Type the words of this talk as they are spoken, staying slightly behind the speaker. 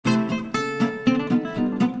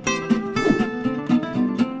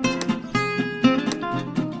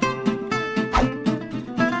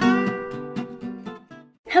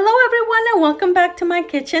to my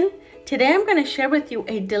kitchen. Today I'm going to share with you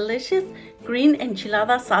a delicious green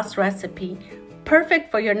enchilada sauce recipe,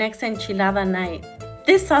 perfect for your next enchilada night.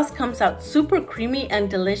 This sauce comes out super creamy and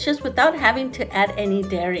delicious without having to add any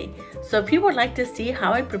dairy. So if you would like to see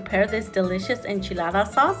how I prepare this delicious enchilada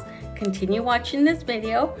sauce, continue watching this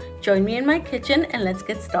video, join me in my kitchen, and let's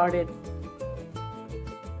get started.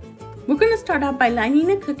 We're going to start out by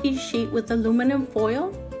lining a cookie sheet with aluminum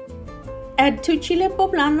foil. Add 2 Chile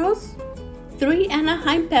Poblanos, 3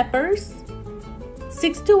 Anaheim Peppers,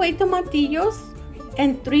 6 to 8 Tomatillos,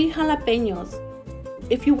 and 3 Jalapenos.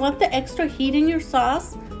 If you want the extra heat in your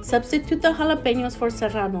sauce, substitute the jalapenos for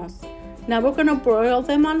serranos. Now we're going to broil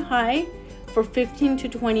them on high for 15 to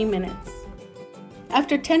 20 minutes.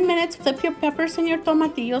 After 10 minutes, flip your peppers and your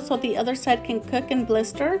tomatillos so the other side can cook and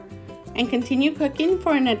blister, and continue cooking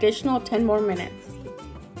for an additional 10 more minutes.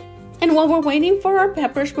 And while we're waiting for our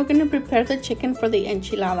peppers, we're going to prepare the chicken for the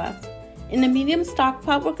enchiladas. In a medium stock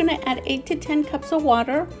pot, we're going to add 8 to 10 cups of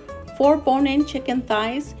water, 4 bone-in chicken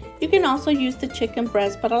thighs. You can also use the chicken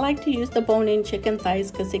breast, but I like to use the bone-in chicken thighs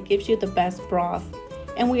because it gives you the best broth.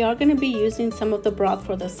 And we are going to be using some of the broth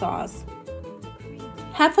for the sauce.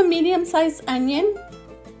 Half a medium-sized onion,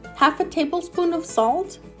 half a tablespoon of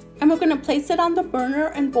salt, and we're going to place it on the burner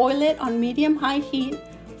and boil it on medium-high heat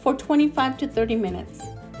for 25 to 30 minutes.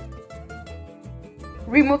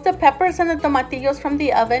 Remove the peppers and the tomatillos from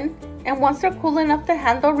the oven, and once they're cool enough to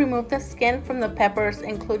handle, remove the skin from the peppers,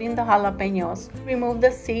 including the jalapenos. Remove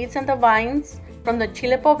the seeds and the vines from the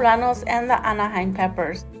Chile Poblanos and the Anaheim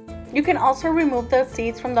Peppers. You can also remove the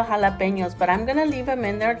seeds from the jalapenos, but I'm going to leave them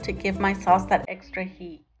in there to give my sauce that extra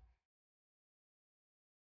heat.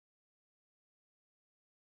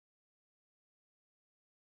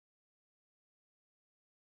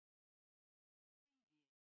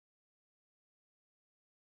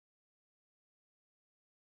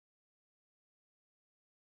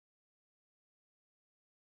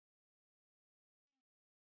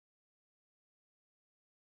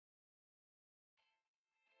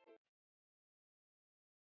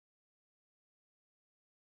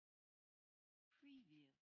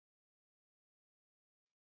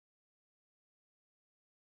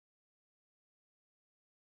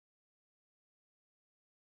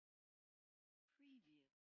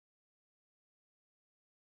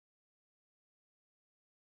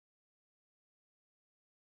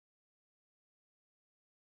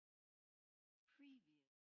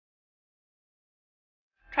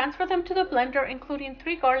 Transfer them to the blender, including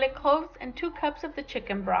 3 garlic cloves and 2 cups of the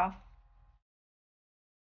chicken broth.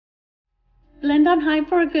 Blend on high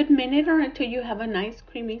for a good minute or until you have a nice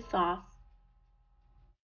creamy sauce.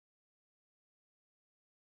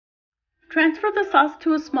 Transfer the sauce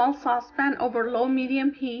to a small saucepan over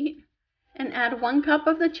low-medium heat and add 1 cup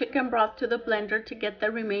of the chicken broth to the blender to get the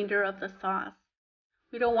remainder of the sauce.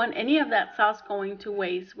 We don't want any of that sauce going to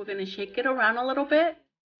waste. We're going to shake it around a little bit.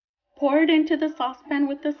 Pour it into the saucepan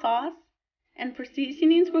with the sauce, and for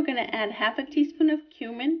seasonings we're going to add half a teaspoon of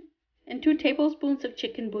cumin and 2 tablespoons of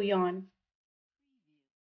chicken bouillon.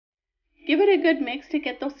 Give it a good mix to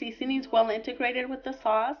get those seasonings well integrated with the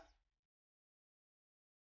sauce.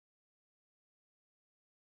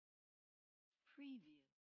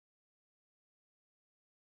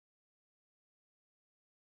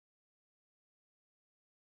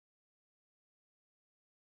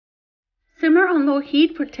 Simmer on low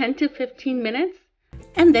heat for 10 to 15 minutes,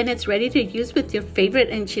 and then it's ready to use with your favorite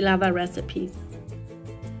enchilada recipes.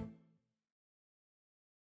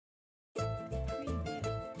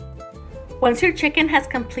 Once your chicken has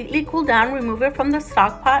completely cooled down, remove it from the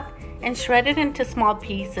stock pot and shred it into small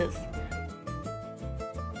pieces.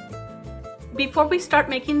 Before we start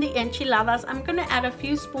making the enchiladas, I'm going to add a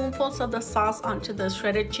few spoonfuls of the sauce onto the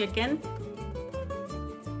shredded chicken.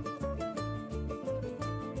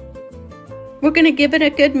 We're going to give it a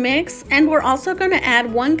good mix, and we're also going to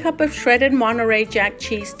add 1 cup of shredded Monterey Jack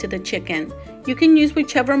cheese to the chicken. You can use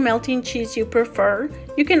whichever melting cheese you prefer.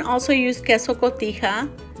 You can also use queso cotija.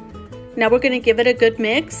 Now we're going to give it a good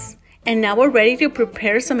mix, and now we're ready to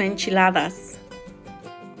prepare some enchiladas.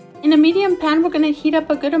 In a medium pan, we're going to heat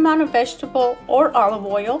up a good amount of vegetable or olive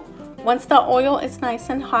oil. Once the oil is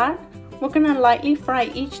nice and hot, we're going to lightly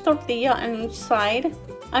fry each tortilla on each side.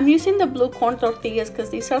 I'm using the blue corn tortillas because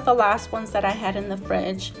these are the last ones that I had in the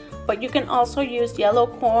fridge, but you can also use yellow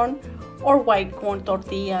corn or white corn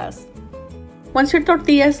tortillas. Once your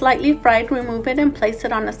tortilla is lightly fried, remove it and place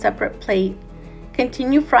it on a separate plate.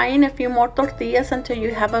 Continue frying a few more tortillas until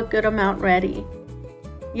you have a good amount ready.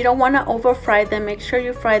 You don't want to over fry them. Make sure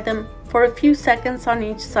you fry them for a few seconds on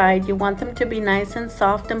each side. You want them to be nice and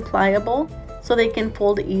soft and pliable so they can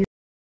fold easily.